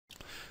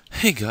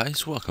Hey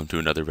guys, welcome to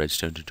another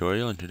Redstone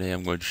tutorial, and today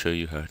I'm going to show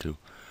you how to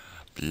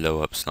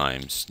blow up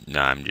slimes.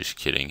 Nah, I'm just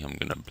kidding. I'm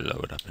gonna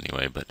blow it up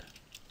anyway, but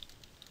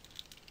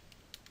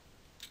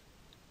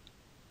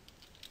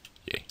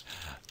yay.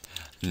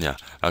 No,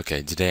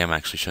 okay, today I'm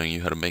actually showing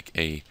you how to make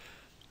a,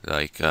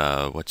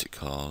 what's it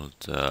called?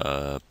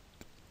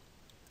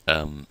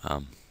 Um,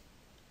 um,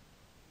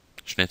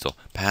 Schnitzel.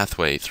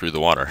 Pathway through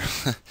the water.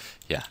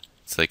 Yeah,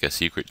 it's like a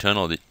secret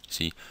tunnel that,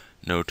 see,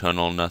 no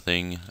tunnel,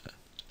 nothing.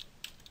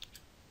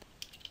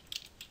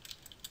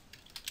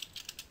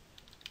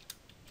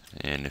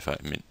 And if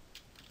I'm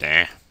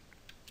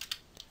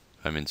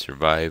in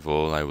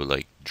survival, I would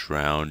like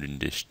drown in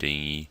this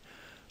thingy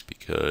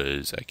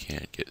because I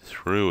can't get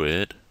through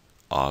it,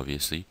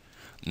 obviously.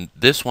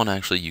 This one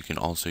actually you can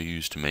also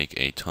use to make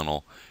a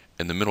tunnel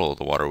in the middle of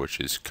the water, which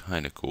is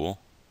kind of cool.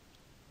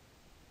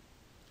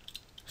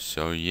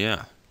 So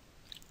yeah.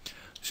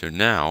 So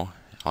now,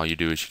 all you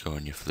do is you go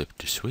and you flip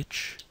the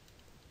switch,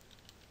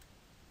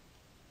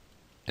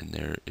 and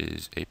there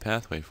is a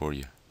pathway for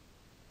you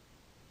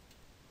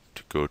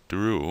to go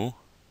through.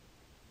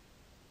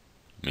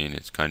 I mean,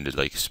 it's kind of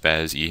like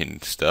spazzy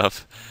and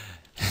stuff.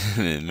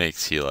 And it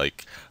makes you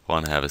like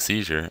want to have a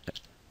seizure.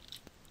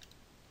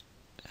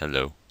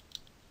 Hello.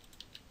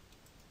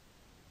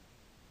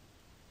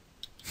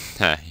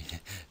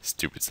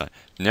 Stupid sign.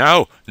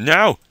 No!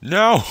 No!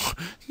 No!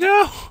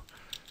 No!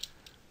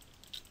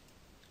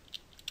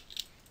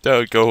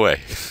 Don't go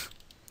away.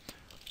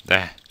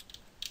 Ah.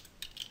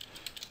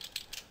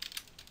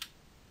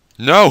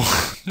 No!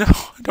 No!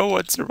 I don't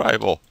want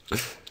survival.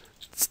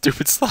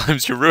 Stupid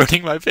slimes, you're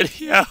ruining my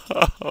video.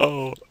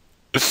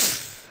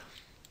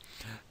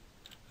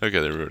 Okay,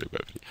 they're ruining my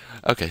video.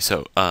 Okay,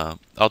 so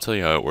I'll tell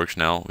you how it works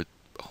now with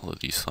all of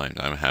these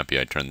slimes. I'm happy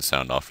I turned the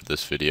sound off for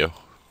this video.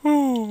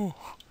 Woo.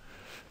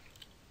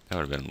 That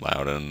would have been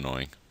loud and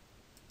annoying.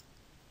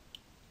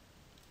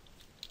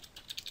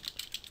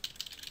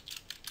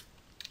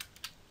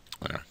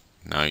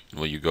 Now,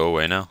 will you go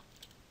away now?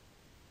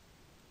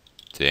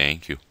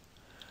 Thank you.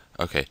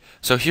 Okay,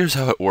 so here's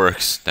how it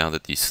works now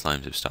that these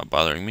slimes have stopped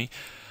bothering me.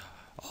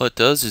 All it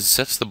does is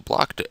sets the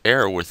block to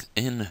air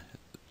within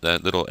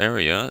that little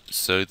area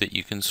so that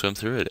you can swim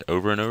through it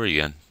over and over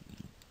again.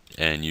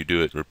 And you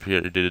do it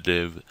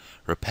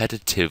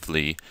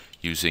repetitively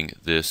using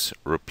this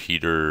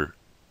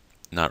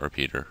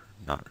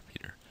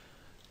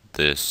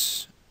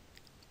this,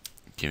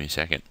 give me a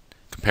second,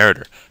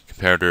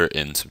 comparator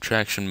in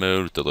subtraction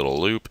mode with the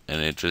little loop,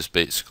 and it just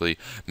basically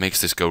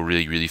makes this go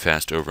really, really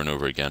fast over and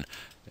over again.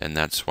 And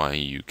that's why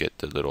you get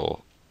the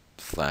little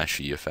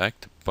flashy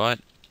effect, but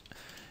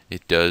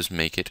it does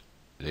make it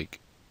like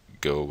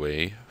go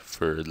away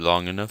for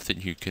long enough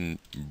that you can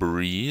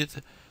breathe,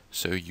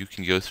 so you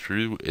can go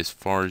through as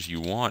far as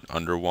you want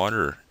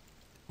underwater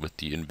with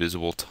the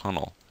invisible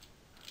tunnel.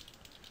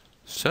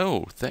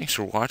 So, thanks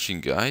for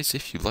watching, guys.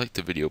 If you liked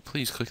the video,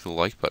 please click the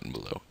like button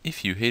below.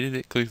 If you hated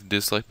it, click the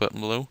dislike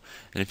button below.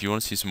 And if you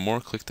want to see some more,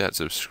 click that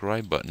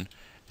subscribe button.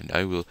 And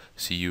I will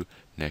see you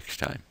next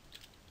time.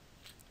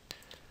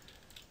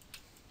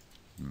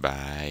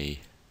 Bye.